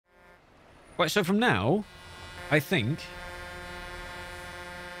Right, so from now, I think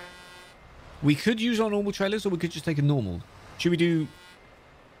we could use our normal trailers or we could just take a normal. Should we do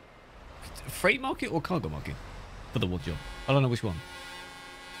freight market or cargo market for the wood job? I don't know which one.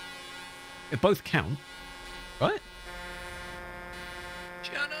 If both count, right?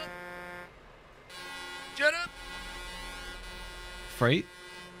 Shut up. Shut up. Freight.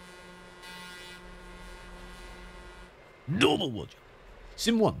 Normal wood job.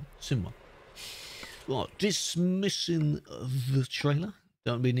 Sim 1. Sim 1. Right, dismissing the trailer.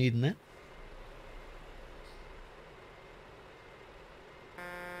 Don't be needing that.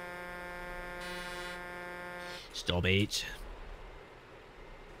 Stop it.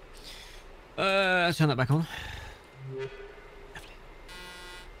 Turn that back on. Lovely.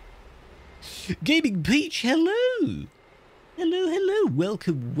 Gaming Peach, hello. Hello.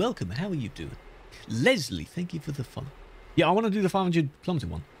 Welcome. How are you doing? Leslie, thank you for the fun. Yeah, I want to do the 500 kilometer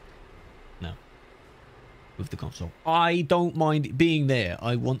one. No. With the console. I don't mind it being there.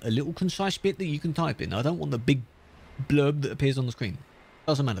 I want a little concise bit that you can type in. I don't want the big blurb that appears on the screen.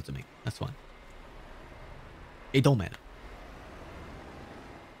 Doesn't matter to me. That's fine. It don't matter.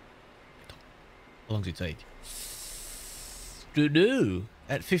 How long does it take? Don't know.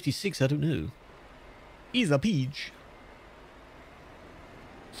 At 56, I don't know. He's a peach.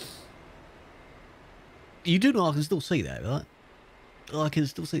 You do know I can still see that, right? I can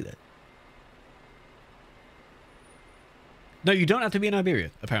still see that. No, you don't have to be in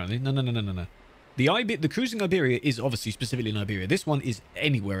Iberia, apparently. No. The cruising Iberia is obviously specifically in Iberia. This one is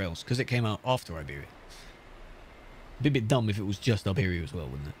anywhere else because it came out after Iberia. Be a bit dumb if it was just Iberia as well,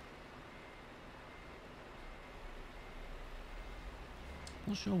 wouldn't it?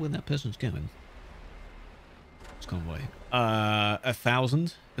 Not sure where that person's going. It's gone away.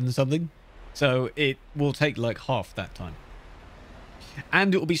 1,000 and something. So it will take like half that time.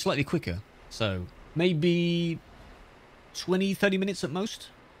 And it will be slightly quicker. So maybe 20, 30 minutes at most.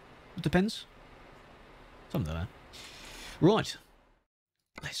 It depends. Something like that. Right.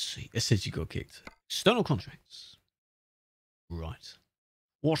 Let's see. It says you got kicked. External contracts. Right.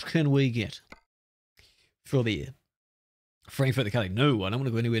 What can we get for the year? Frankfurt the Cali. No, I don't want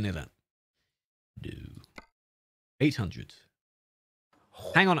to go anywhere near that. No. 800.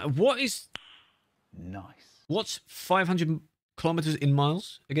 Hang on. What is... Nice. What's 500 kilometers in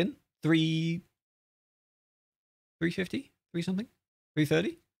miles again? 350? 3 something?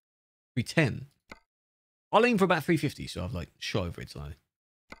 330? 310? I'll aim for about 350, so I've like shot over it slightly.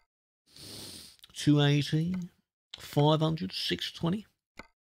 280, 500, 620,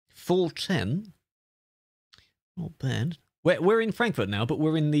 410. Not bad. We're in Frankfurt now, but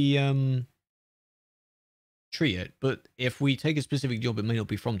we're in the Triet. But if we take a specific job, it may not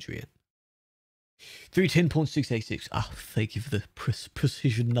be from Triet. 310.686. Ah, thank you for the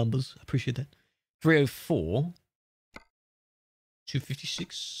precision numbers. I appreciate that. 304.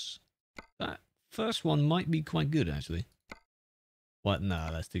 256. That first one might be quite good, actually. What? Nah,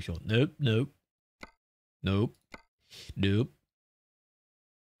 that's too short. Nope. Nope. Where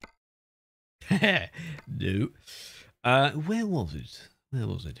was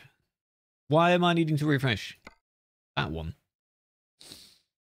it? Why am I needing to refresh? That one.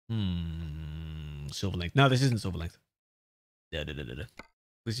 Silver length. No, this isn't silver length.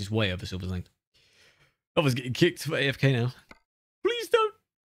 This is way over silver length. I was getting kicked for AFK now. Please don't.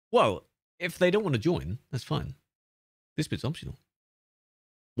 Well, if they don't want to join, that's fine. This bit's optional.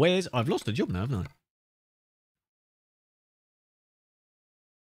 I've lost a job now, haven't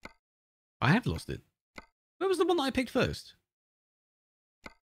I have lost it. Where was the one that I picked first?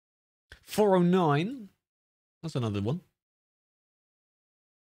 409. That's another one.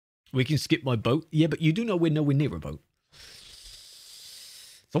 We can skip my boat. Yeah, but you do know we're nowhere near a boat.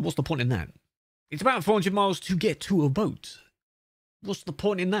 So what's the point in that? It's about 400 miles to get to a boat. What's the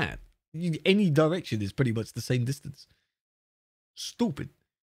point in that? Any direction is pretty much the same distance. Stupid.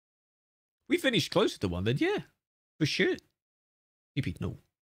 We finished closer to one then, yeah. For sure. EP, no.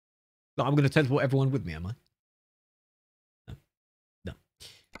 No, I'm going to teleport everyone with me, am I? No.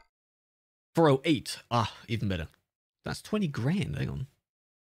 408. Ah, even better. That's 20 grand. Hang on.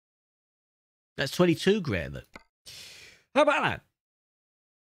 That's 22 grand. How about that?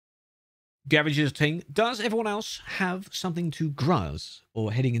 Garage's thing. Does everyone else have something to graze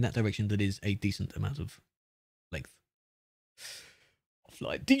or heading in that direction that is a decent amount of length?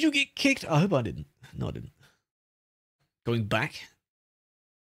 Offline. Did you get kicked? I hope I didn't. No, I didn't. Going back?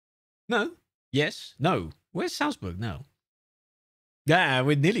 No. Yes. No. Where's Salzburg now? Yeah,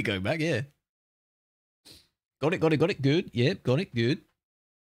 we're nearly going back, yeah. Got it. Good. Yep, got it. Good.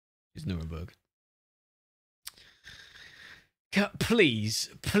 It's Nuremberg. Please,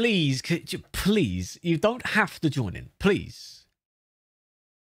 Please, you don't have to join in. Please.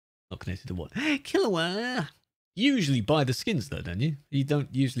 Not connected to what? Killer. You usually buy the skins though, don't you? You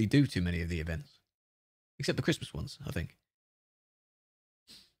don't usually do too many of the events. Except the Christmas ones, I think.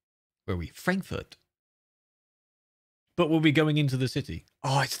 Where are we? Frankfurt. But we'll be going into the city.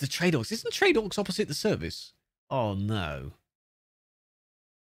 Oh, it's the Trade Orcs. Isn't Trade Orcs opposite the service? Oh, no.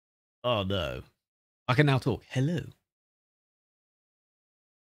 Oh, no. I can now talk. Hello.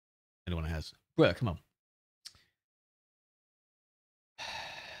 Anyone has. Bruh, come on.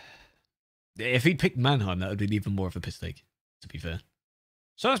 If he'd picked Mannheim, that would be even more of a piss take, to be fair.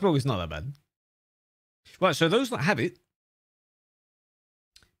 Salzburg is not that bad. Right, so those that have it,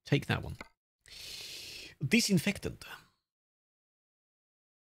 take that one. Disinfectant.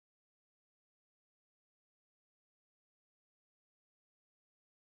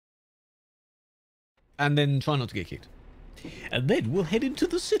 And then try not to get kicked. And then we'll head into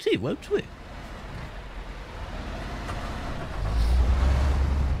the city, won't we?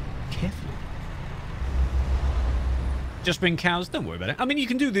 Carefully. Just bring cows. Don't worry about it. I mean, you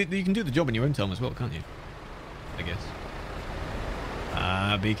can do the job in your own time as well, can't you? I guess.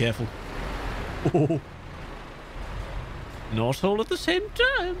 Be careful. Oh. Not all at the same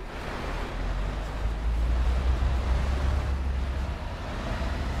time.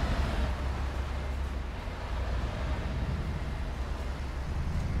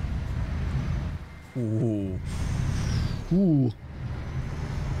 Ooh. Ooh.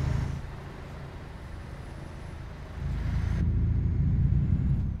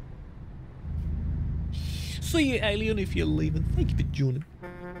 See you, alien, if you're leaving. Thank you for joining.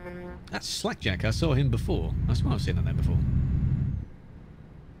 That's Slackjack. I saw him before. I swear I've seen that name before.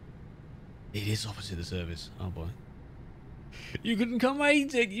 It is opposite the service. Oh, boy. You couldn't come,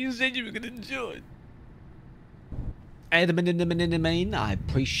 Tech. You said you were going to join. Edmund in the main. I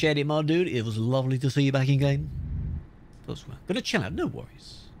appreciate it, my dude. It was lovely to see you back in game. Gonna chill out. No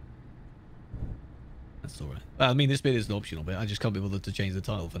worries. That's alright. I mean, this bit is an optional bit. I just can't be bothered to change the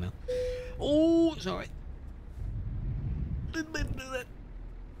title for now. Oh, sorry. Didn't mean to do that.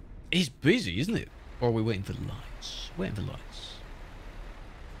 It's busy, isn't it? Or are we waiting for lights? Waiting for lights.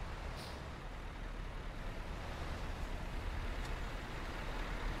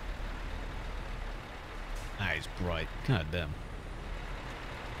 Ah, it's bright. God damn.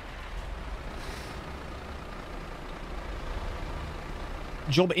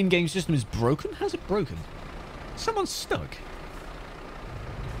 Job in-game system is broken? How's it broken? Someone's stuck.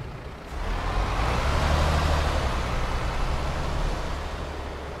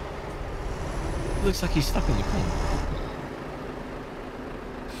 Looks like he's stuck in the corner.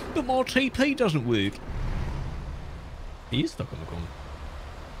 But my TP doesn't work. He is stuck on the corner.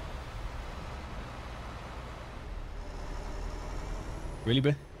 Really,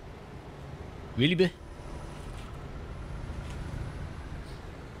 bruh? Really, bruh?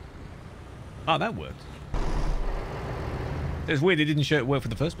 Oh, that worked. It's weird it didn't show it work for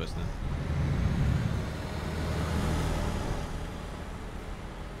the first person then.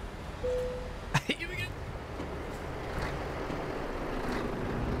 Here we go.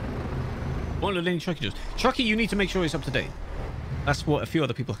 One of the Chucky does. Chucky, you need to make sure it's up to date. That's what a few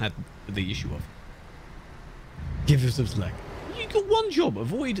other people had the issue of. Give us some slack. You got one job.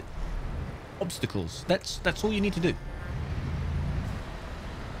 Avoid obstacles. That's all you need to do.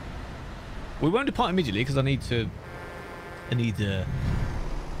 We won't depart immediately because I need a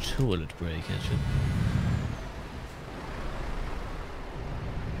toilet break actually.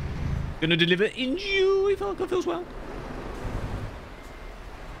 Gonna deliver in you if all feels well.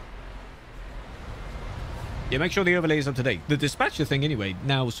 Yeah, make sure the overlay is up to date. The dispatcher thing anyway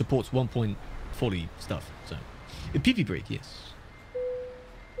now supports 1.40 stuff. So a PP break, yes.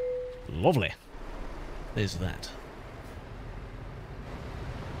 Lovely. There's that.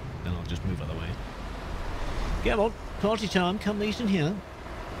 Then I'll just move out of the way. Come on, party time, come meet in here.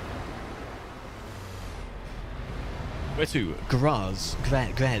 Where to? Graz.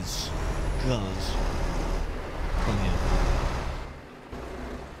 Graz. From here.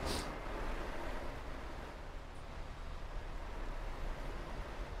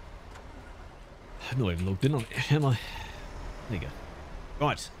 I'm not even logged in on it, am I? There you go.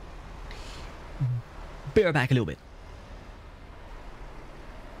 Right. Bear it back a little bit.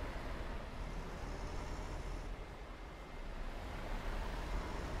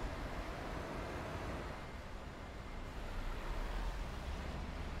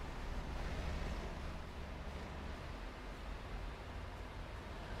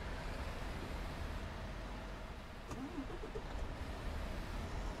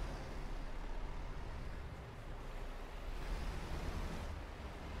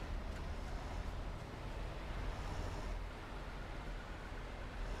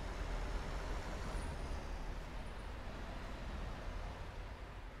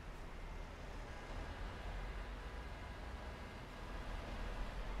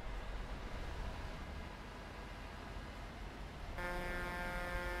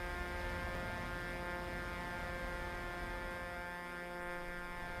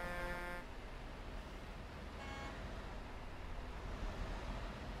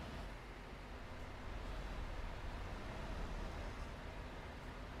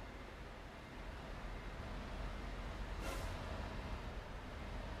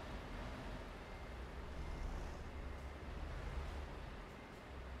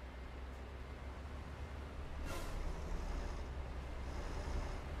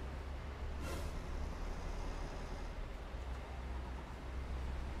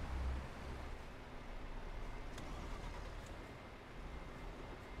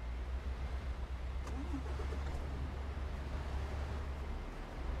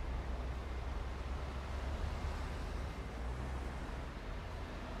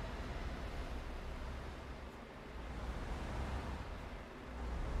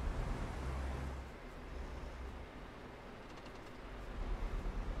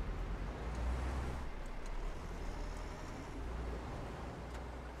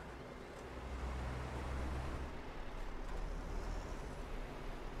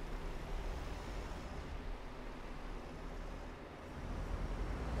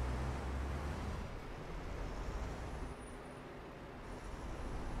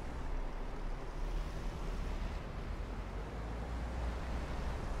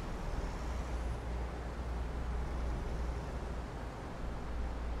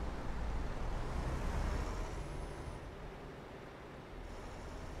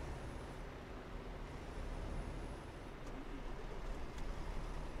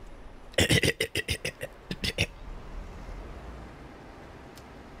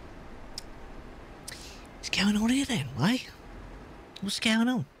 What's going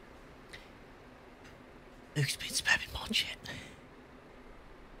on? Who's been spamming my chat?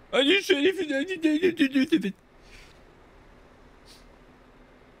 I just said if it.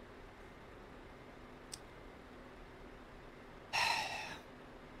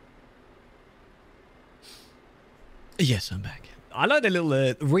 Yes, I'm back. I like the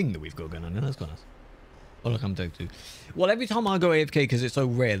little ring that we've got going on. That's quite nice. Oh, look, I'm dead too. Well, every time I go AFK, because it's so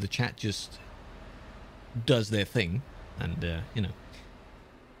rare, the chat just does their thing. And, you know.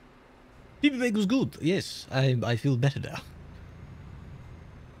 People think it was good. Yes, I feel better now.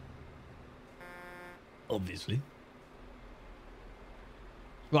 Obviously.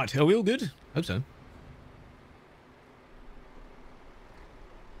 Right, are we all good? Hope so.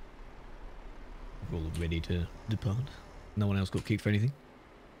 We're all ready to depart. No one else got kicked for anything.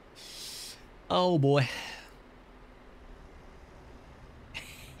 Oh boy.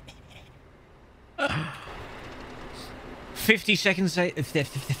 50 seconds.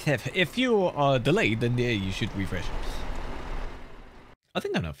 If you are delayed, then yeah, you should refresh. I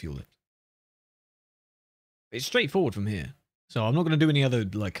think I know fuel it. It's straightforward from here, so I'm not going to do any other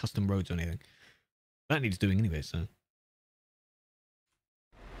like custom roads or anything. That needs doing anyway, so.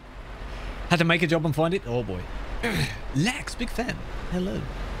 Had to make a job and find it. Oh boy. Lex, big fan. Hello.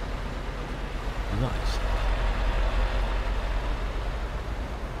 Nice.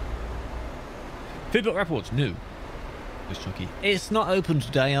 Feedback reports, new. It's Chucky. It's not open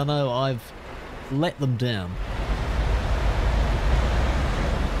today, I know. I've let them down.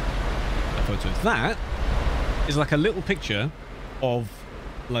 A photo of that is like a little picture of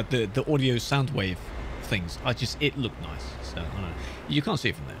like the audio sound wave things. It looked nice. So I don't know. You can't see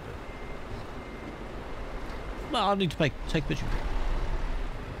it from there, but well, I need to take a picture.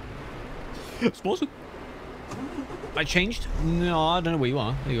 Sponsor. I changed? No, I don't know where you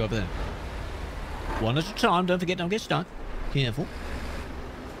are. Are you over there? One at a time. Don't forget, don't get stuck. Careful.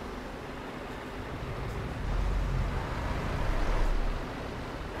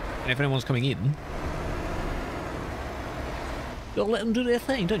 And if anyone's coming in, you'll let them do their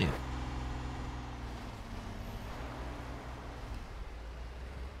thing, don't you?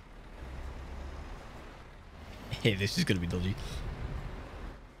 Hey, this is going to be dodgy.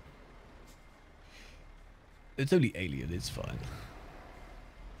 It's only alien, it's fine.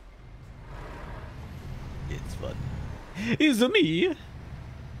 It's fun. It's me. What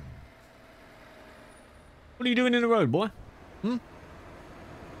are you doing in the road, boy? Hmm?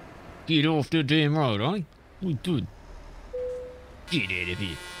 Get off the damn road, eh? What are you doing? Get out of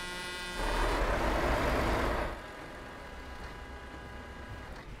here.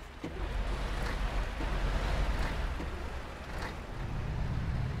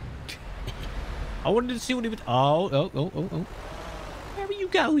 I wanted to see what he would. Oh. Where are you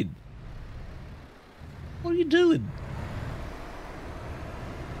going? What are you doing?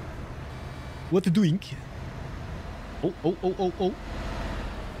 What are you doing? Oh.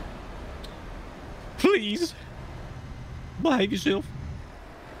 Please. Behave yourself.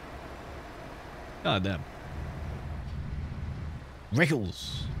 God damn.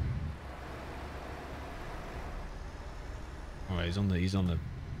 Rickles. Alright, he's on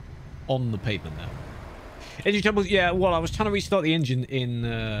the pavement now. Engine troubles, yeah, well, I was trying to restart the engine in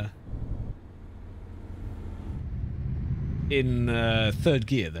third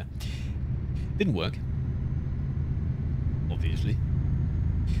gear there. Didn't work. Obviously.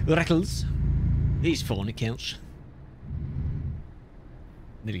 Rickles. He's fine, it counts.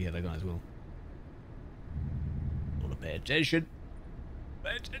 Nearly get that guy as well. Gotta pay attention.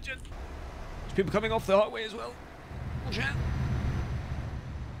 Pay attention. There's people coming off the highway as well. Watch out.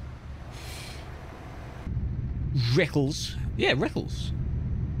 Rickles. Yeah, Rickles.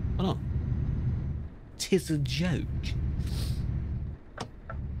 Why not? 'Tis a joke.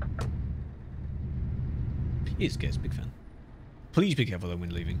 Yes, guys, big fan. Please be careful though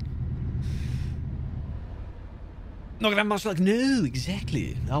when leaving. Not gonna have much luck. No,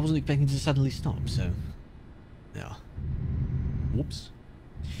 exactly. I wasn't expecting to suddenly stop, so yeah. Whoops.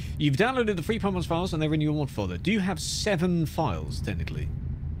 You've downloaded the free Pummels files and they're in your mod folder. Do you have 7 files technically?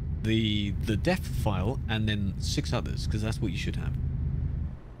 The def file and then 6 others, because that's what you should have.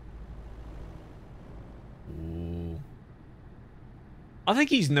 Ooh. I think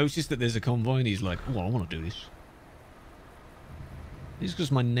he's noticed that there's a convoy and he's like, oh, I want to do this. It's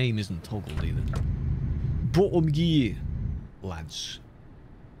because my name isn't toggled either. Bottom gear, lads.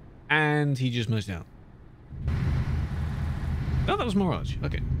 And he just merged out. Oh, that was Mirage.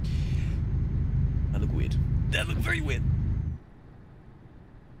 Okay. That looked weird. That looked very weird.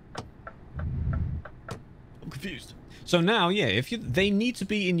 I'm confused. So now, yeah, if you, they need to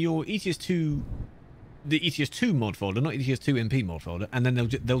be in your ETS2 the ETS2 mod folder, not ETS2 MP mod folder, and then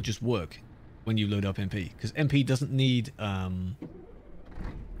they'll just work when you load up MP, because MP doesn't need them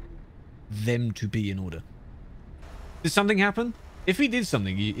to be in order. Did something happen? If he did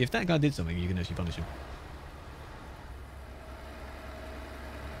something, if that guy did something, you can actually punish him.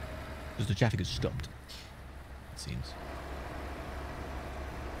 Because the traffic has stopped, it seems.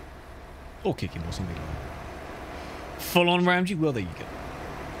 Or kick him or something like that. Full on Ramsey? Well, there you go.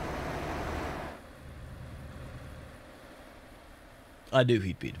 I knew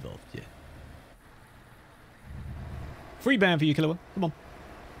he'd be involved, yeah. Free ban for you, Killer. Come on.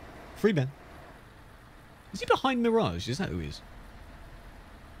 Free ban. Is he behind Mirage? Is that who he is?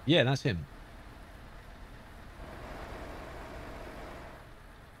 Yeah, that's him.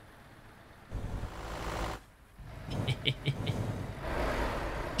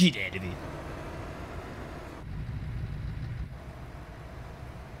 Get out of here.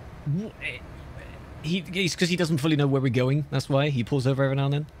 It's because he doesn't fully know where we're going. That's why he pulls over every now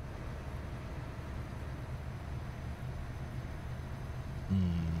and then.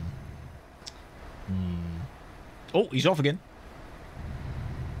 Oh, he's off again.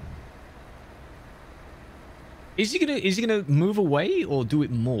 Is he gonna move away or do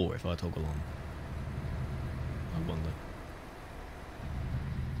it more if I toggle on? I wonder.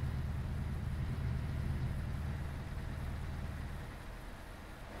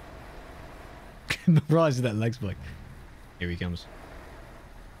 Mirage of that leg spike. Here he comes.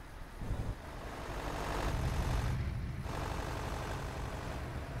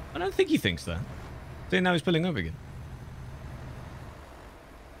 I don't think he thinks that. See, now he's pulling over again.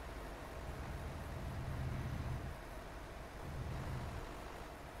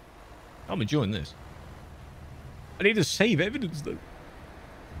 I'm enjoying this. I need to save evidence though.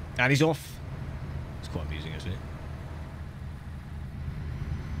 And he's off. It's quite amusing, actually.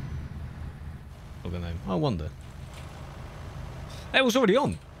 I wonder. It was already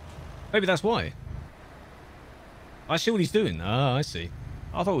on. Maybe that's why. I see what he's doing. Ah, I see.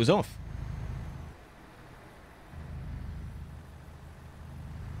 I thought it was off.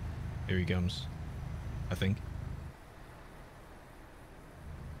 Here he comes. I think.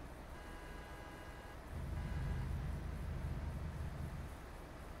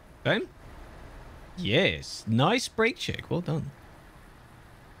 Okay. Yes. Nice brake check. Well done.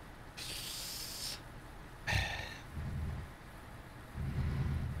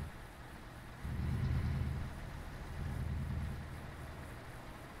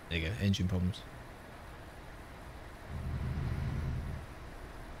 There you go, engine problems.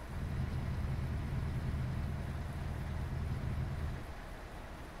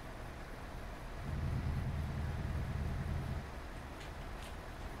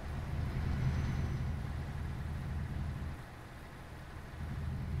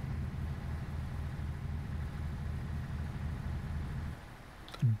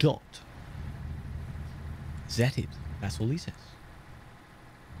 Dot. Is that it? That's all he says.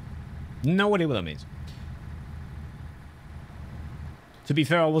 No idea what that means. To be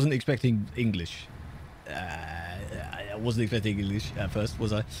fair, I wasn't expecting English. I wasn't expecting English at first,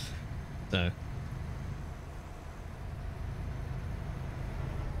 was I? So.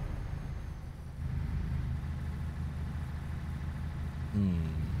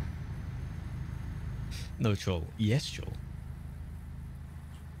 No troll. Yes, troll.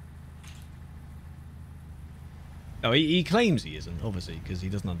 Oh, he claims he isn't, obviously, because he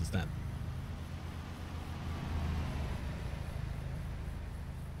doesn't understand.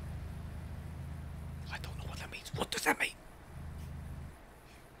 I don't know what that means. What does that mean?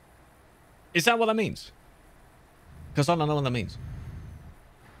 Is that what that means? Because I don't know what that means.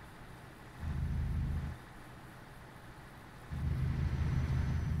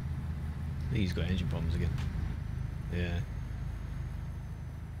 He's got engine problems again. Yeah.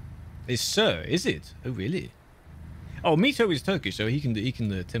 It's Sir, is it? Oh, really? Oh, Mito is Turkish, so he can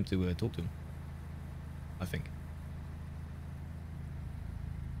attempt to talk to him. I think.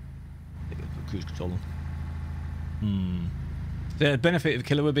 Put cruise control on. The benefit of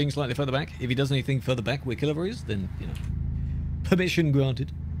Killer being slightly further back. If he does anything further back where Killer is, then, you know, permission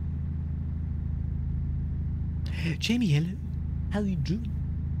granted. Jamie, hello. How are you doing?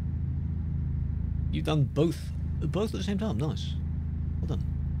 You've done both at the same time. Nice. Well done.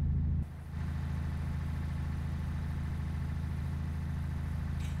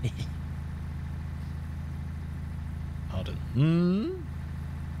 Pardon.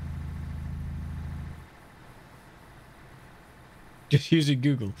 Just using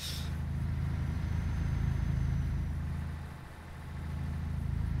Google.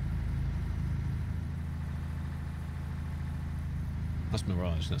 That's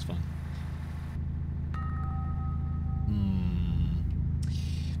Mirage, that's fine.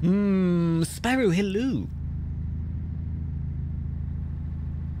 Sparrow, hello.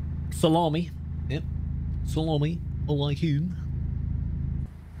 Salami. Yep. Salami. I like him.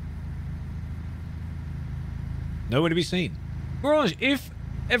 Nowhere to be seen. Mirage, if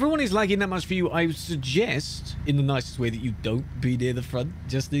everyone is lagging that much for you, I would suggest, in the nicest way, that you don't be near the front,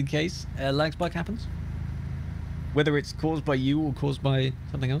 just in case a lag spike happens. Whether it's caused by you or caused by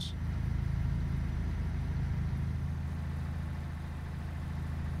something else.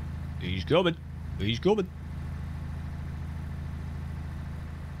 He's coming. He's coming.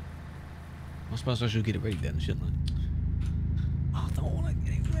 I suppose I should get it ready then, shouldn't I? Oh, I don't want to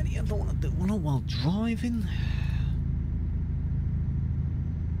get it ready. I don't want to do it while driving.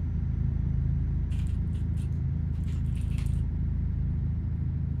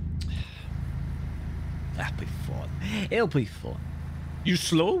 That'll be fun. It'll be fun. You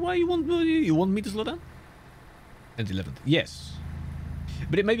slow? Why you want me to slow down? And 11th. Yes.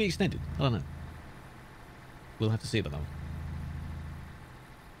 But it may be extended. I don't know. We'll have to see about that one.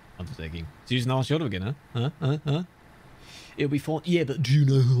 Undertaking. It's using our shoulder again, huh? Huh? It'll be fun. Yeah, but do you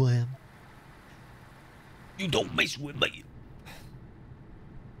know who I am? You don't mess with me.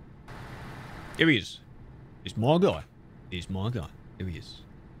 Here he is. It's my guy. It's my guy. Here he is.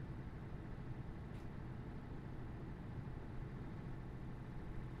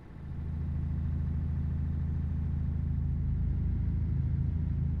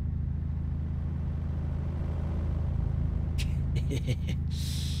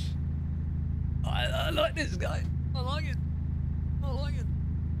 I like this guy. I like it. I like it.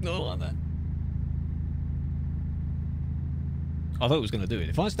 I like that. I thought it was going to do it.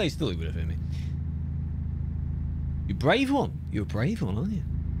 If I stay still, it would have hit me. You brave one. You're a brave one, aren't you?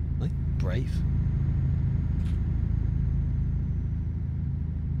 Like, brave.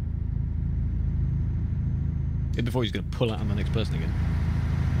 And before he's going to pull out on the next person again.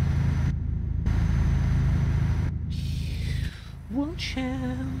 Watch out.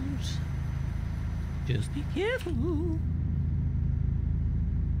 Just be careful.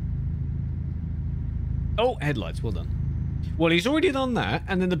 Oh, headlights. Well done. Well, he's already done that,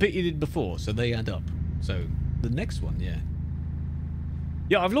 and then the bit he did before, so they add up. So, the next one, yeah.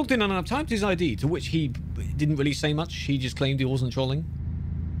 Yeah, I've logged in and I've typed his ID, to which he didn't really say much. He just claimed he wasn't trolling.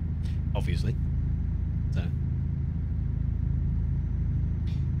 Obviously. So.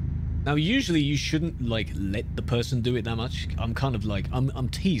 Now, usually you shouldn't, like, let the person do it that much. I'm kind of like, I'm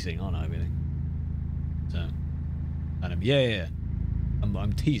teasing, aren't I, really? So, yeah.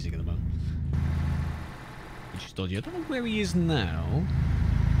 I'm teasing at the moment. Which is dodgy. I don't know where he is now.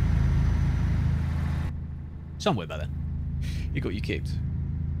 Somewhere by there. He got you kicked.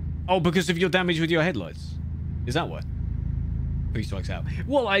 Oh, because of your damage with your headlights? Is that why? 3 strikes out.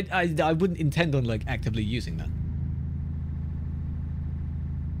 Well, I wouldn't intend on, like, actively using that.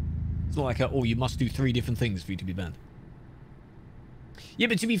 It's not like, oh, you must do 3 different things for you to be banned. Yeah,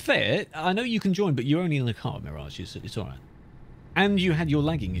 but to be fair, I know you can join, but you're only in the car, Mirage. It's alright. And you had your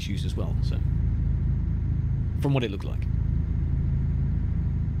lagging issues as well, so... From what it looked like.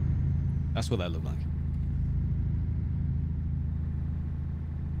 That's what that looked like.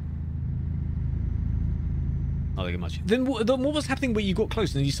 Not like much. Then what was happening where you got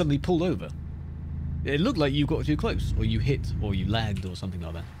close and then you suddenly pulled over? It looked like you got too close, or you hit, or you lagged, or something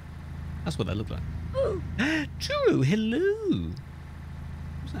like that. That's what that looked like. Oh, True, hello.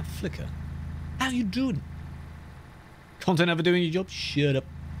 What's that flicker? How you doing? Content ever doing your job? Shut up.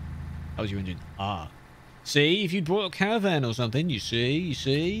 How's your engine? Ah. See, if you brought a caravan or something, you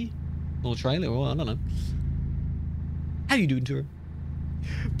see? Or a trailer, or I don't know. How you doing, Turo?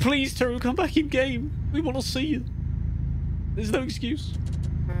 Please, Turo, come back in game. We want to see you. There's no excuse.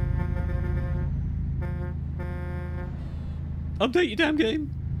 Update your damn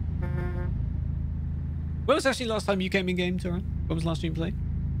game. When was actually last time you came in game, Turo? When was the last time you played?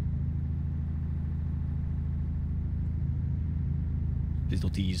 Please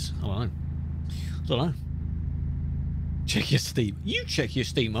don't tease. I don't know. Check your Steam. You check your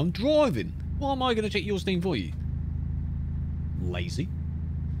Steam. I'm driving. Why am I going to check your Steam for you? Lazy.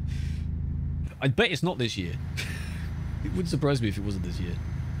 I bet it's not this year. It wouldn't surprise me if it wasn't this year.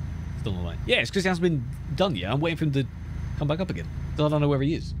 Still not like. Yeah, it's because it hasn't been done yet. I'm waiting for him to come back up again. So I don't know where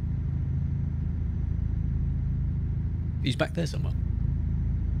he is. He's back there somewhere.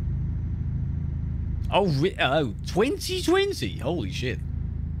 Oh, 2020. Holy shit.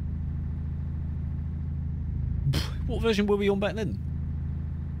 What version were we on back then?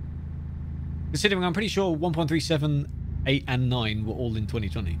 Considering I'm pretty sure 1.37, 8 and 9 were all in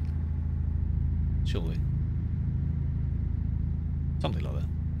 2020. Surely. Something like that.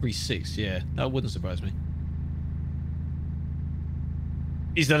 3.6, yeah. That wouldn't surprise me.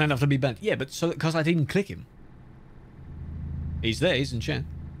 Is that enough to be banned? Yeah, but so because I didn't click him. He's there. He's in chat.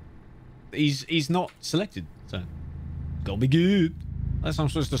 He's not selected, so it's gotta be good. Unless I'm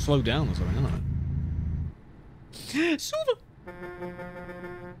supposed to slow down or something. I don't know. Silver.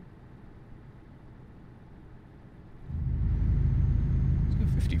 Let's go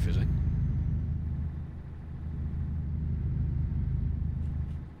 50 for a second.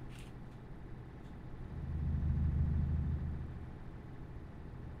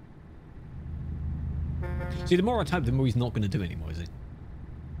 See, the more I type, the more he's not going to do anymore, is he?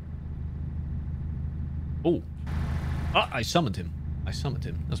 Oh. Ah, I summoned him. I summoned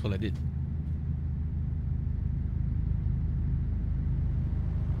him. That's what I did.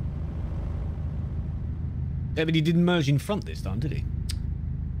 Yeah, but he didn't merge in front this time, did he?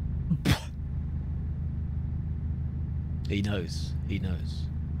 He knows. He knows.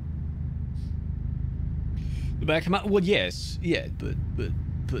 The back come out. Well, yes. Yeah, but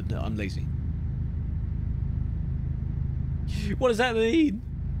no, I'm lazy. What does that mean?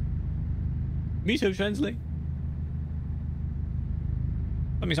 Mito translate.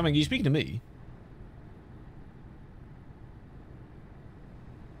 I mean, something. You speaking to me?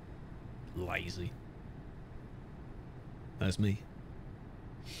 Lazy. That's me.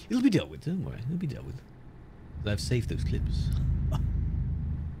 It'll be dealt with. Don't worry. It'll be dealt with. I've saved those clips.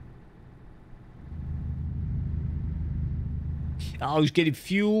 Oh, he's getting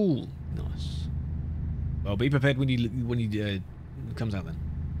fuel. Nice. Well, be prepared when he comes out then.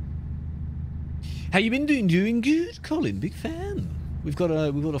 How you been doing? Doing good, Colin. Big fan. We've got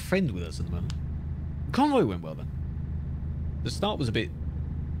a friend with us at the moment. Convoy went well then. The start was a bit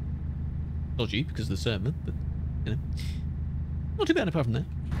dodgy because of the sermon, but you know, not too bad apart from that.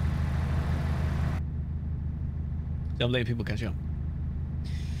 So I'm letting people catch up.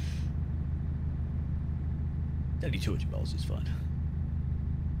 Only 200 miles is fine.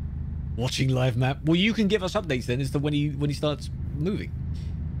 Watching live map. Well, you can give us updates then as to when he starts moving.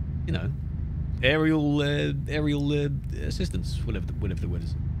 You know, aerial assistance, whatever the word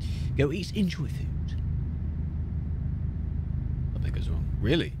is. Go eat, enjoy food. Nothing goes wrong.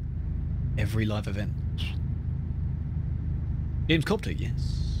 Really? Every live event. James Copter,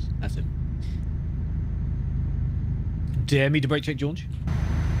 yes, that's him. Dare me to brake check, George?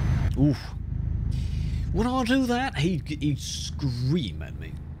 Oof. When I do that, he'd scream at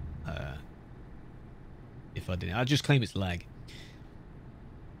me. If I didn't, I'd just claim it's lag.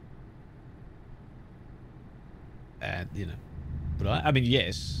 You know, but I mean,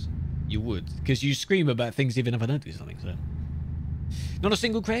 yes, you would, because you scream about things even if I don't do something. So, not a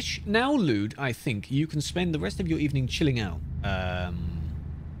single crash. Now, Lude, I think you can spend the rest of your evening chilling out,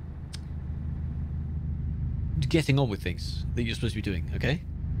 getting on with things that you're supposed to be doing. Okay,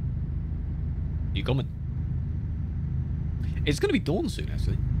 you coming? It's going to be dawn soon,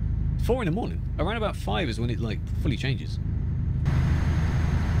 actually. 4 in the morning. Around about 5 is when it, like, fully changes.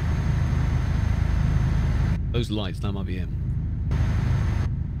 Those lights, that might be him.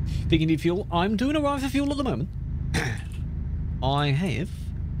 Think you need fuel? I'm doing alright for fuel at the moment. I have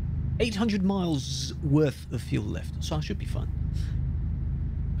 800 miles worth of fuel left, so I should be fine.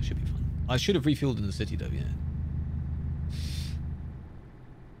 I should be fine. I should have refueled in the city, though, yeah.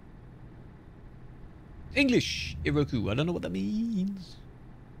 English, Iroku. I don't know what that means.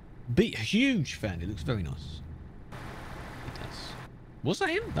 Huge fan. It looks very nice. It does. Was that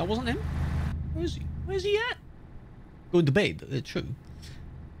him? That wasn't him? Where is he? Where's he at? Going to bed. True.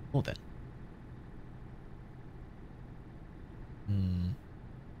 What then?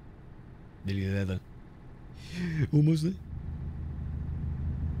 Nearly there, though. Almost there.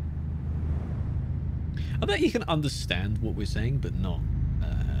 I bet you can understand what we're saying, but not.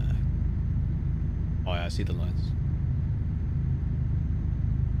 Oh, yeah, I see the lines.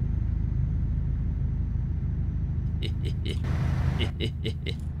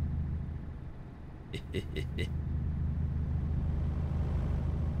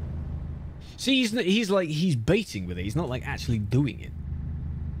 See, he's baiting with it. He's not like actually doing it.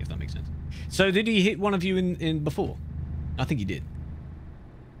 If that makes sense. So did he hit one of you in before? I think he did.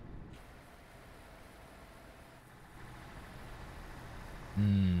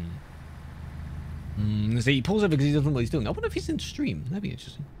 See, he pulls over because he doesn't know what he's doing. I wonder if he's in stream. That'd be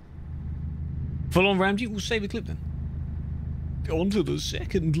interesting. Full on rammed you? We'll save the clip then. Onto the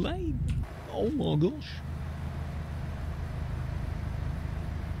second lane. Oh my gosh.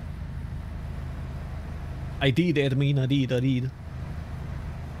 I did, admin. I did. We'll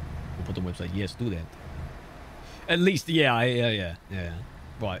put on the website. Yes, do that. At least, yeah.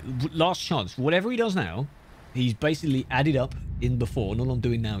 Right, last chance. Whatever he does now, he's basically added up in before. And all I'm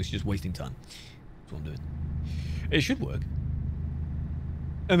doing now is just wasting time. That's what I'm doing. It should work.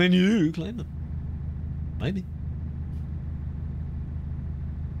 And then you claim them. Maybe.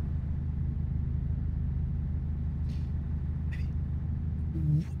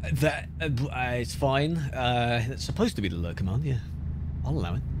 That it's fine. It's supposed to be the alert command, yeah. I'll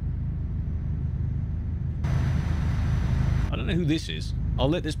allow it. I don't know who this is. I'll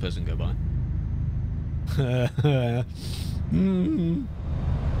let this person go by.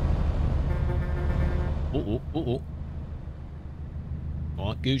 Oh.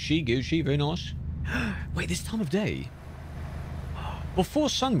 Alright, Gucci, very nice. Wait, this time of day? Before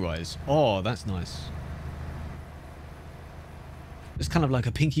sunrise? Oh, that's nice. There's kind of like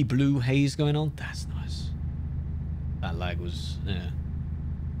a pinky blue haze going on. That's nice. That lag was, yeah.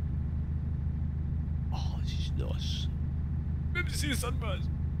 Oh, this is nice. Maybe to see the sunrise.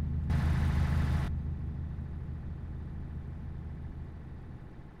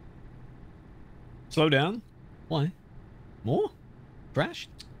 Slow down. Why? More? Crash?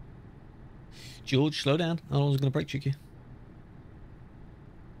 George, slow down. I was going to brake check you.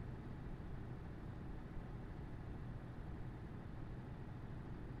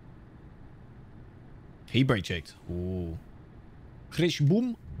 He brake checked. Ooh. Crash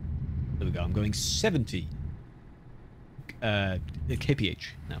boom. There we go. I'm going 70 kph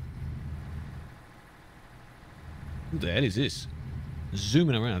now. Who the hell is this?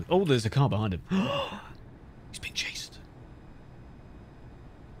 Zooming around. Oh, there's a car behind him. He's been chased.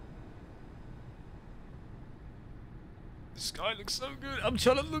 The sky looks so good. I'm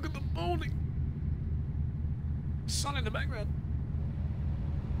trying to look at the morning. Sun in the background.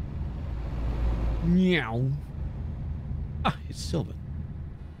 Meow. Ah, it's silver.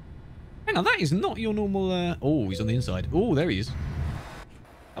 Hang on, that is not your normal... Oh, he's on the inside. Oh, there he is.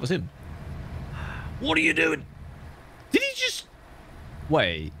 That was him. What are you doing? Did he just...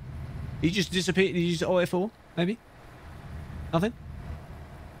 Wait. He just disappeared? Did he use OF4, maybe? Nothing?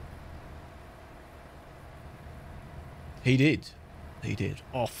 He did. He did.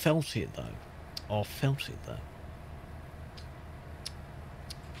 I felt it, though. I felt it, though.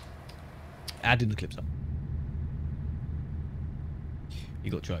 Adding the clips up. You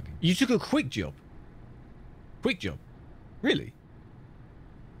got truck. You took a quick job. Quick job. Really?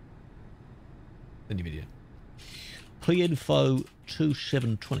 Send your video. Pre-info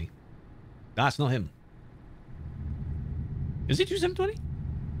 2720. That's not him. Is he 2720?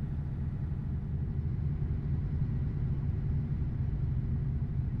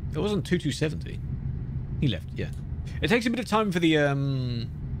 It wasn't 2270. He left, yeah. It takes a bit of time for the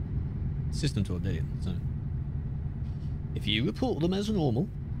system to update it, so if you report them as normal,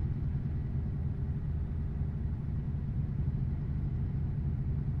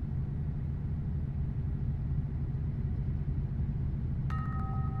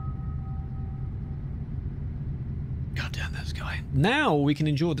 god damn that sky. Now we can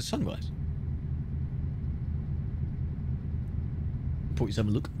enjoy the sunrise. Report yourself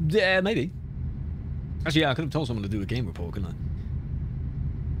a look. Yeah, maybe. Actually, yeah, I could have told someone to do a game report, couldn't I?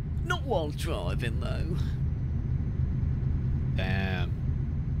 Not while driving, though. Damn.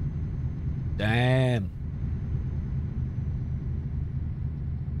 Damn.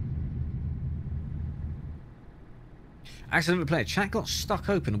 Accident replay. Chat got stuck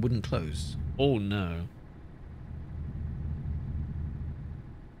open and wouldn't close. Oh, no.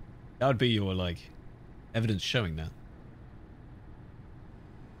 That would be your, like, evidence showing that.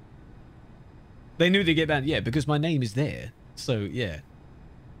 They knew they'd get banned. Yeah, because my name is there. So, yeah.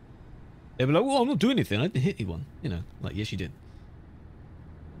 They were like, well, I'm not doing anything. I didn't hit anyone. You know, like, yes, you did.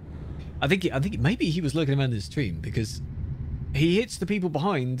 I think maybe he was looking around the stream because he hits the people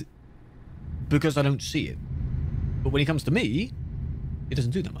behind because I don't see it. But when he comes to me, he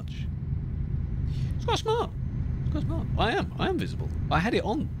doesn't do that much. It's quite smart. It's quite smart. I am visible. I had it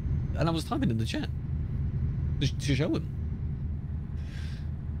on and I was typing in the chat to show him.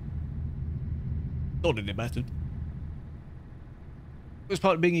 Not that it mattered. It was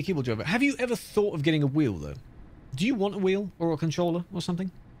part of being a keyboard driver. Have you ever thought of getting a wheel, though? Do you want a wheel or a controller or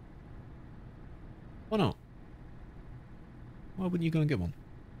something? Why not? Why wouldn't you go and get one?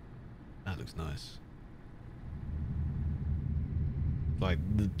 That looks nice. Like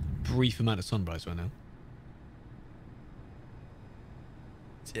the brief amount of sunrise right now.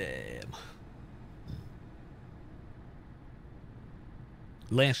 Damn.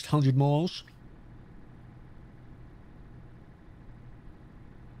 Last 100 miles.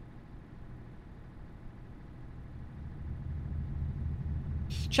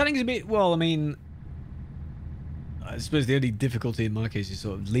 Chatting's a bit, well, I mean, I suppose the only difficulty in my case is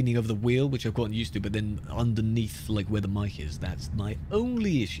sort of leaning over the wheel, which I've gotten used to, but then underneath, like, where the mic is, that's my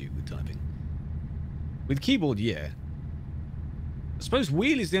only issue with typing. With keyboard, yeah. I suppose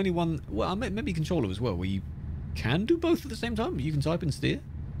wheel is the only one... Well, maybe controller as well, where you can do both at the same time. You can type and steer.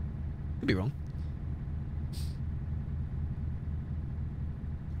 Could be wrong.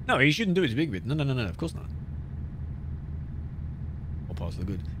 No, you shouldn't do it to begin with. No, of course not. All parts are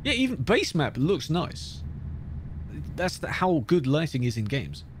good. Yeah, even base map looks nice. That's how good lighting is in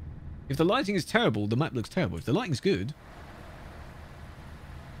games. If the lighting is terrible, the map looks terrible. If the lighting's good...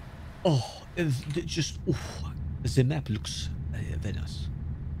 Oh, just... Oh, the map looks very nice.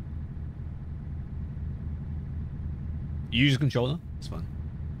 Use a controller. It's fine.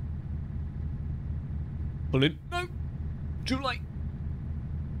 Pull in. No! Too late.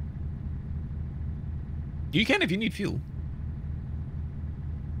 You can if you need fuel.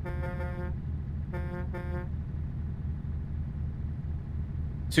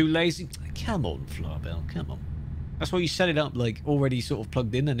 Too lazy? Come on, Flarbell. Come on. That's why you set it up like already sort of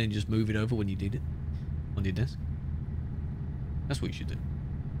plugged in and then just move it over when you need it on your desk. That's what you should do.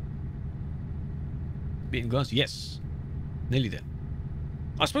 Beating glass? Yes. Nearly there.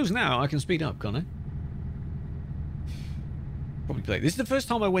 I suppose now I can speed up, can't I? Probably play. This is the first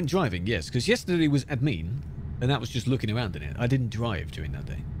time I went driving, yes, because yesterday was admin, and that was just looking around in it. I didn't drive during that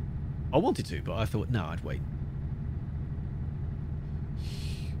day. I wanted to, but I thought, no, I'd wait.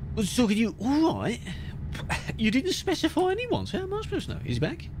 I was talking to you, alright. You didn't specify anyone, so how am I supposed to know? He's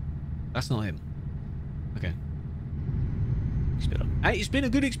back? That's not him. Okay. Spit up. Hey, it's been a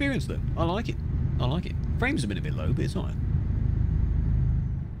good experience, though. I like it. I like it. Frames have been a bit low, but it's alright.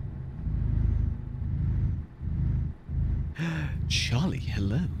 Charlie,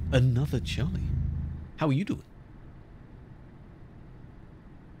 hello. Another Charlie. How are you doing?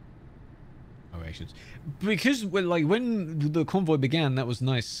 Orations. Because when the convoy began, that was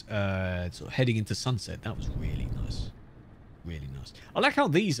nice. Sort of heading into sunset. That was really nice. Really nice. I like how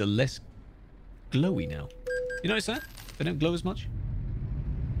these are less glowy now. You notice that? They don't glow as much.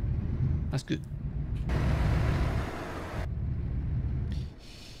 That's good.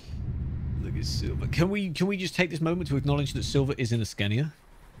 Look at Silver. Can we just take this moment to acknowledge that Silver is in a Scania?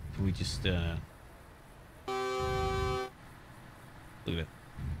 Can we just look at it.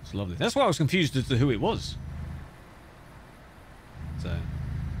 It's lovely. That's why I was confused as to who it was. So,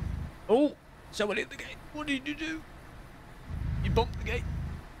 oh, someone hit the gate. What did you do? You bumped the gate.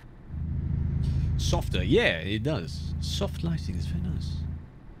 Softer, yeah, it does. Soft lighting is very nice.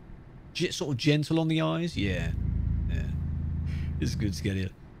 Sort of gentle on the eyes, yeah. It's a good Scania.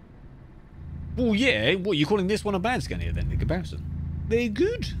 Well, yeah. What, you're calling this one a bad Scania then, in comparison? They're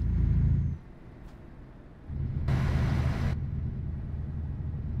good.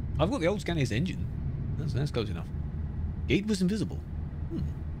 I've got the old Scania's engine. That's close enough. Gate was invisible.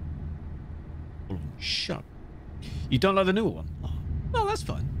 Oh, shut up. You don't like the newer one? Oh, well, that's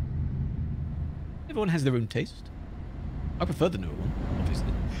fine. Everyone has their own taste. I prefer the newer one,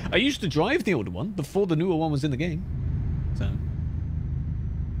 obviously. I used to drive the older one before the newer one was in the game. So...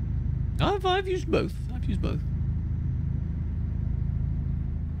 I've used both. I've used both.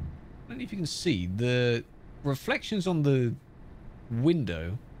 I don't know if you can see the reflections on the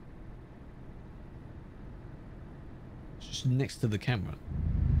window just next to the camera.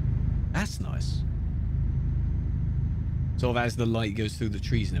 That's nice. Sort of as the light goes through the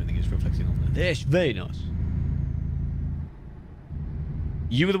trees and everything, it's reflecting on there. That's very nice.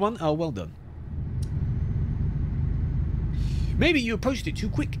 You were the one? Oh, well done. Maybe you approached it too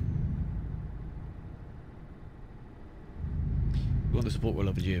quick. You want the support role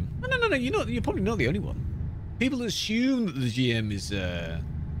of a GM? No. You're probably not the only one. People assume that the GM is the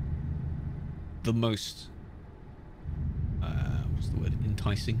most what's the word?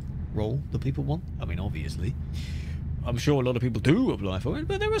 Enticing role that people want. I mean, obviously, I'm sure a lot of people do apply for it,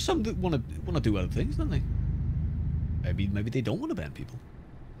 but there are some that want to do other things, don't they? Maybe they don't want to ban people.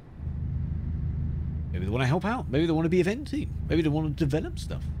 Maybe they want to help out. Maybe they want to be event team. Maybe they want to develop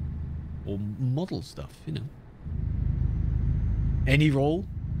stuff or model stuff. You know. Any role.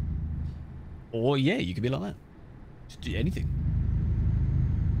 Or, yeah, you could be like that. Just do anything.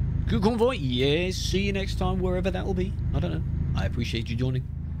 Good convoy? Yes. See you next time, wherever that will be. I don't know. I appreciate you joining.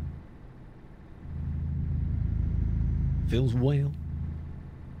 Phil's whale.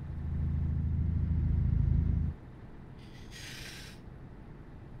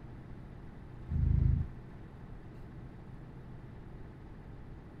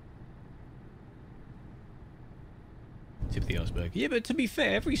 Tip of the iceberg. Yeah, but to be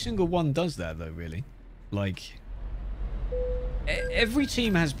fair, every single one does that, though, really. Like, every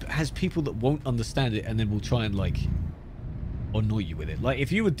team has people that won't understand it and then will try and, like, annoy you with it. Like,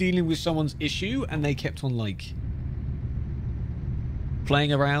 if you were dealing with someone's issue and they kept on, like,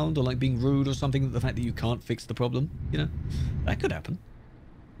 playing around or like being rude or something, the fact that you can't fix the problem, you know, that could happen.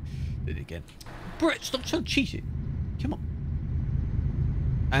 Did it again. Brett, stop trying to cheat it. Come on.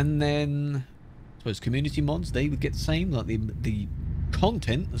 And then, I suppose community mods, they would get the same, like the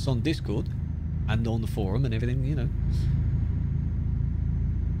content that's on Discord and on the forum and everything, you know.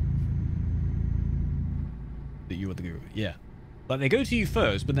 That you are the guru. Yeah. Like they go to you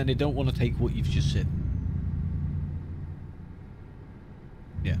first, but then they don't want to take what you've just said.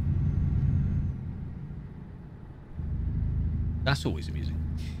 Yeah. That's always amusing.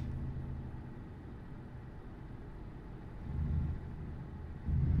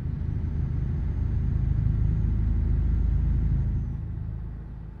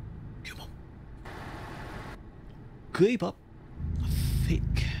 Come on. Keep up. Thick.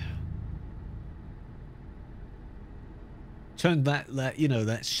 Turn that you know,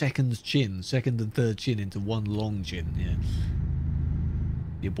 that second and third chin into one long chin. Yeah.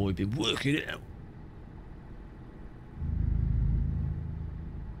 Your boy been working it out.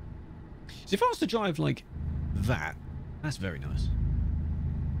 So if I was to drive like that, that's very nice.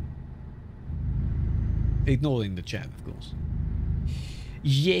 Ignoring the chat, of course.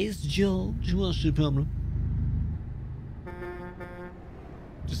 Yes, George, what's the problem?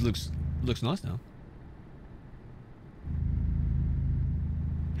 Just looks nice now.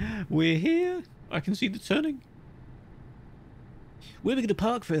 We're here. I can see the turning. Where are we going to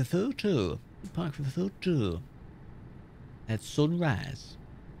park for a photo? Park for a photo. At sunrise.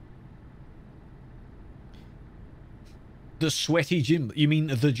 The sweaty gym. You mean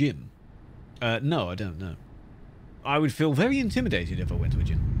the gym? No, I don't know. I would feel very intimidated if I went to a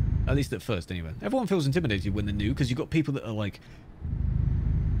gym. At least at first, anyway. Everyone feels intimidated when they're new, because you've got people that are like,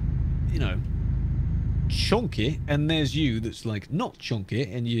 you know, chonky, and there's you that's like not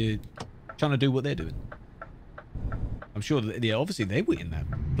chonky, and you're trying to do what they're doing. I'm sure that, yeah, obviously they were in that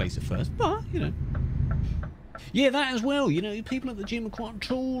place at first, but, you know. Yeah, that as well. You know, people at the gym are quite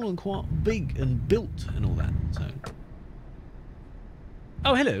tall and quite big and built and all that, so.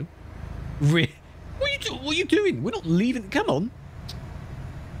 Oh, hello. What are you doing? We're not leaving. Come on.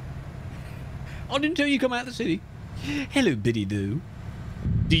 I didn't tell you to come out of the city. Hello, Biddy Doo.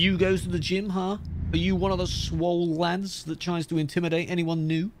 Do you go to the gym, huh? Are you one of the swole lads that tries to intimidate anyone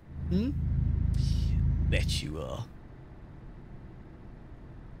new? Hmm? Bet you are.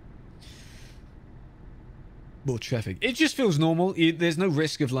 More traffic. It just feels normal. There's no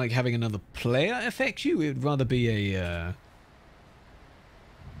risk of like having another player affect you. It would rather be a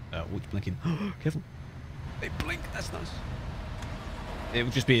what's blinking? Careful. They blink. That's nice. It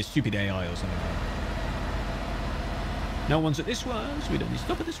would just be a stupid AI or something. No one's at this one, so we don't need to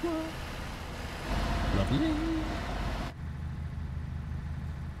stop at this one. Lovely.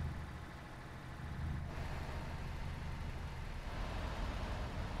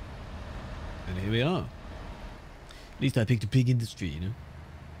 And here we are. At least I picked a big industry, you know.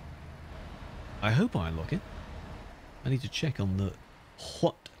 I hope I unlock it. I need to check on the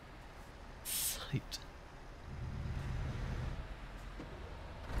hot site.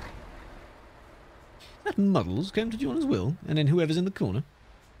 That Muddles came to join as well, and then whoever's in the corner.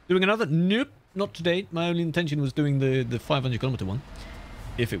 Doing another? Nope, not today. My only intention was doing the 500-kilometer one,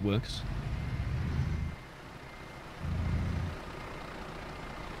 if it works.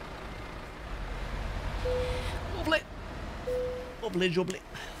 Wobbly. Wobbly jobbly.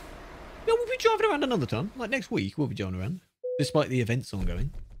 Yeah, we'll be driving around another time. Like next week, we'll be driving around. Despite the events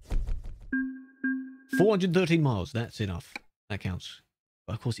ongoing. 413 miles, that's enough. That counts.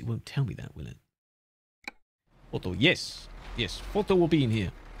 But of course it won't tell me that, will it? Photo, yes. Yes, photo will be in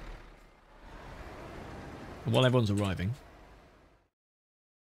here. And while everyone's arriving.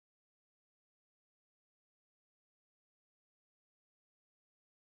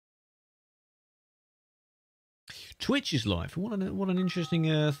 Twitch is live. What an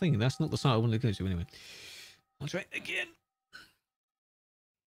interesting thing. That's not the site I wanted to go to anyway. I'll try it again.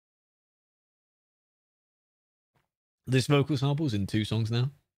 This vocal sample's in 2 songs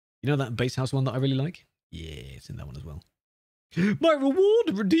now. You know that bass house one that I really like? Yeah, it's in that one as well. My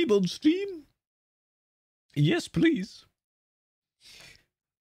reward, redeem on Steam. Yes, please.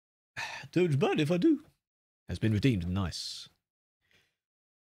 Don't mind if I do. Has been redeemed. Nice.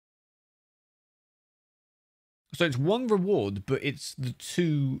 So it's 1 reward, but it's the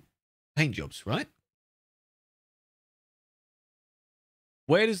 2 paint jobs, right?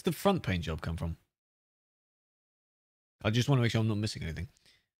 Where does the front paint job come from? I just want to make sure I'm not missing anything.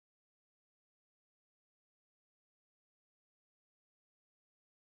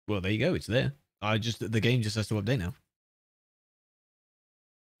 Well, there you go. It's there. The game just has to update now.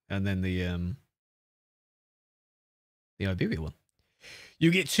 And then the Iberia one. You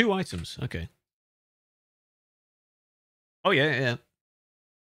get 2 items. Okay. Oh, yeah, yeah.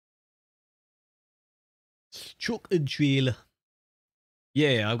 Truck and trailer.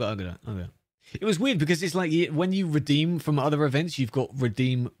 Yeah, I've got it. It was weird because it's like when you redeem from other events, you've got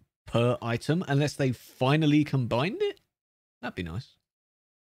redeem per item unless they finally combined it. That'd be nice.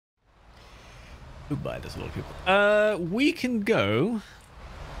 Goodbye, there's a lot of people. We can go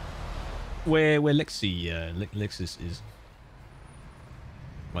where Lexus is.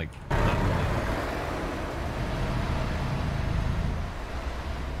 Like,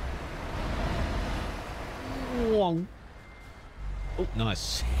 oh,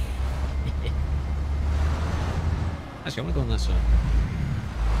 nice. Actually, I want to go on that side.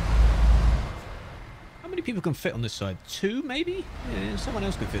 How many people can fit on this side? 2, maybe? Yeah, someone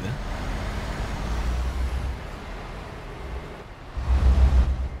else could fit there.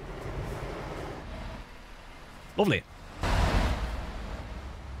 Lovely.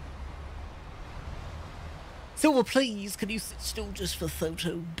 Silver, please, can you sit still just for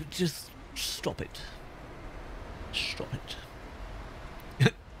photo? But just stop it. Stop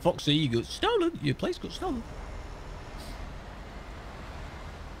it. Foxy, you got stolen. Your place got stolen.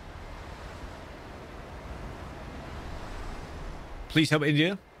 Please help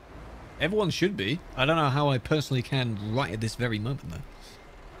India. Everyone should be. I don't know how I personally can right at this very moment, though.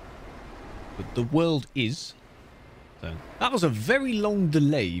 But the world is. So that was a very long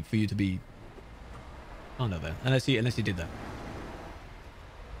delay for you to be. Oh no, there. Unless he did that.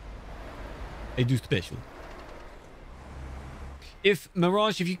 They do special. If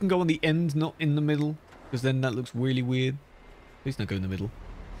Mirage, if you can go on the end, not in the middle, because then that looks really weird. Please don't go in the middle.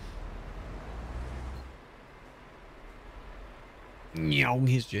 Nyong,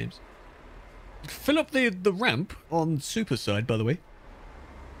 here's James. Fill up the ramp on super side, by the way.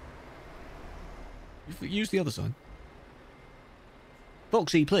 Use the other side.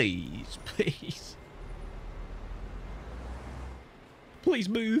 Foxy, please. Please. Please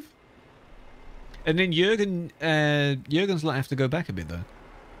move. And then Jurgen's like have to go back a bit though.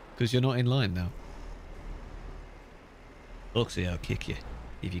 Because you're not in line now. Foxy, I'll kick you.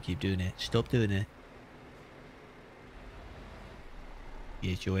 If you keep doing it. Stop doing it.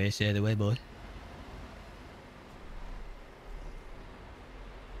 Get your ass out of the way, boy.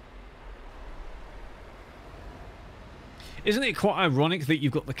 Isn't it quite ironic that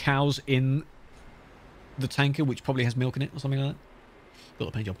you've got the cows in the tanker, which probably has milk in it or something like that? Got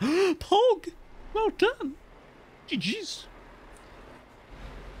the paint job. Pog! Well done! GG's.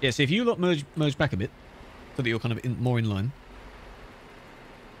 Yeah, so if you lot merge back a bit, so that you're kind of more in line.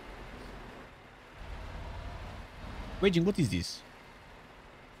 Raging, what is this?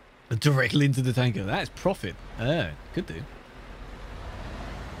 Directly into the tanker. That's profit. Could do.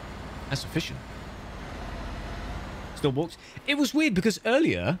 That's efficient. Still works. It was weird because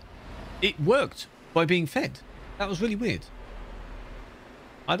earlier it worked by being fed. That was really weird.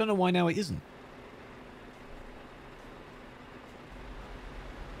 I don't know why now it isn't.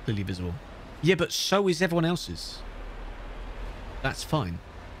 Clearly visible. Yeah, but so is everyone else's. That's fine.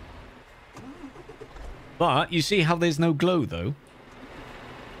 But you see how there's no glow though?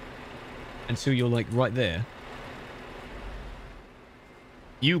 Until you're like right there.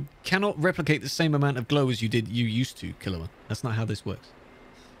 You cannot replicate the same amount of glow as you used to, Killer. That's not how this works.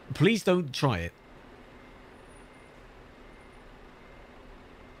 Please don't try it.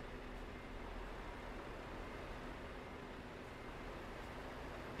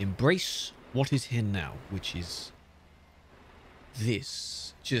 Embrace what is here now, which is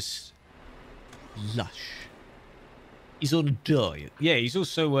this. Just lush. He's on a diet. Yeah, he's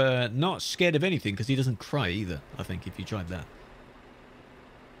also not scared of anything because he doesn't cry either, I think, if you tried that.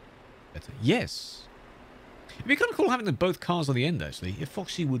 Better. Yes. It'd be kind of cool having them both cars on the end, actually. If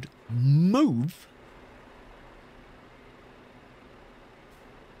Foxy would move.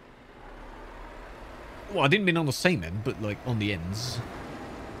 Well, I didn't mean on the same end, but like on the ends.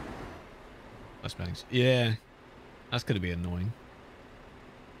 That's nice. Yeah. That's going to be annoying.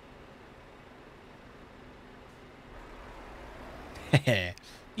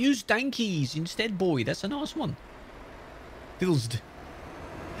 Use Dankies instead, boy. That's a nice one. Fizzed.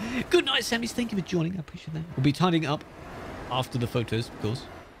 Good night, Sammys. Thank you for joining. I appreciate that. We'll be tidying up after the photos, of course.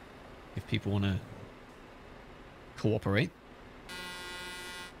 If people want to cooperate.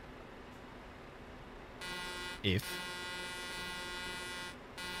 If.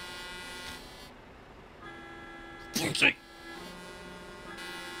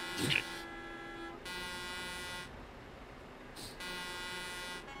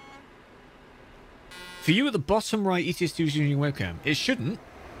 For you at the bottom right, ETS2 is using webcam. It shouldn't.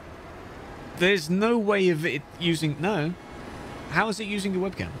 There's no way of it using... No. How is it using your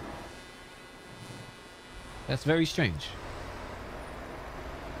webcam? That's very strange.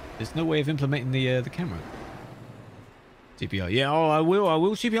 There's no way of implementing the camera. CPR. Yeah, oh, I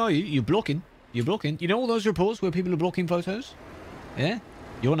will CPR you. You're blocking. You're blocking. You know all those reports where people are blocking photos? Yeah?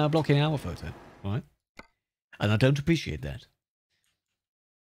 You're now blocking our photo. All right? And I don't appreciate that.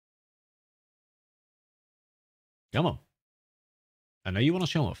 Come on. I know you want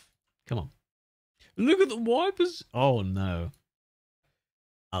to show off. Come on. Look at the wipers. Oh, no.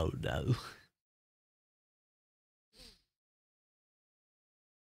 Oh, no.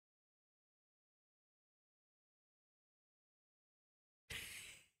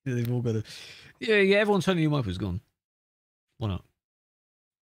 They've all got to... Yeah, everyone's telling you wipers gone. Why not?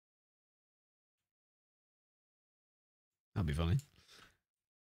 That'd be funny.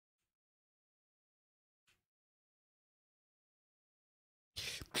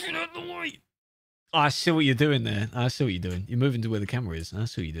 Get out of the way! Oh, I see what you're doing there. I see what you're doing. You're moving to where the camera is. I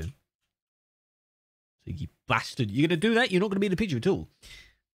see what you're doing. So you bastard. You're going to do that? You're not going to be in the picture at all.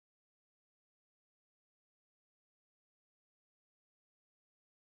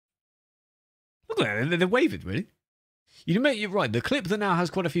 Look at that. They're waving, really. You're right. The clip that now has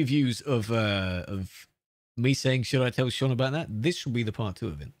quite a few views of me saying, should I tell Sean about that? This should be the part 2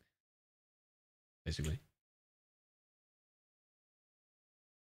 of it. Basically.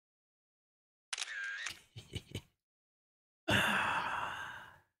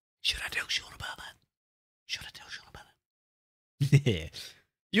 Should I tell Sean about that? Should I tell Sean about that? Yeah.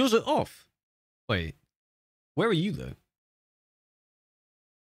 Yours are off. Wait. Where are you, though?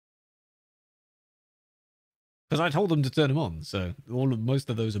 Because I told them to turn them on, so most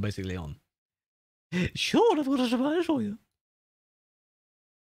of those are basically on. Sean, I've got a surprise for you.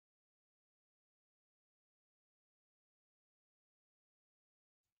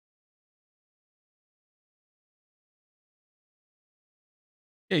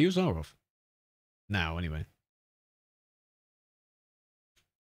 Yeah, yours are off. Now, anyway.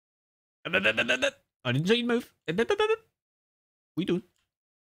 I didn't say you move. We doing?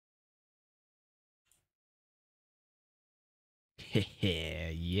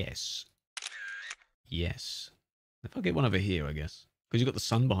 Yes. Yes. If I get one over here, I guess. Because you've got the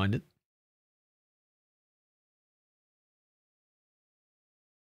sun behind it.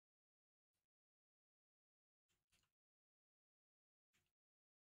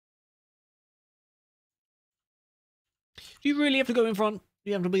 Do you really have to go in front? Do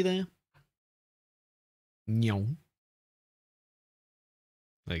you have to be there? No.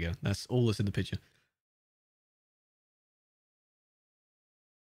 There you go. That's all that's in the picture.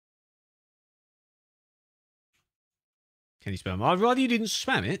 Can you spam? I'd rather you didn't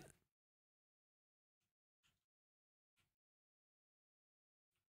spam it.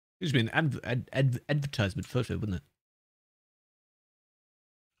 It would be an advertisement photo, wouldn't it?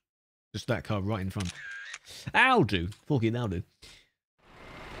 Just that car right in front. I'll do. Forky, that'll do.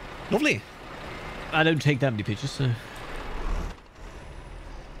 Lovely. I don't take that many pictures, so...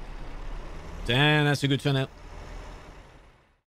 Damn, that's a good turnout.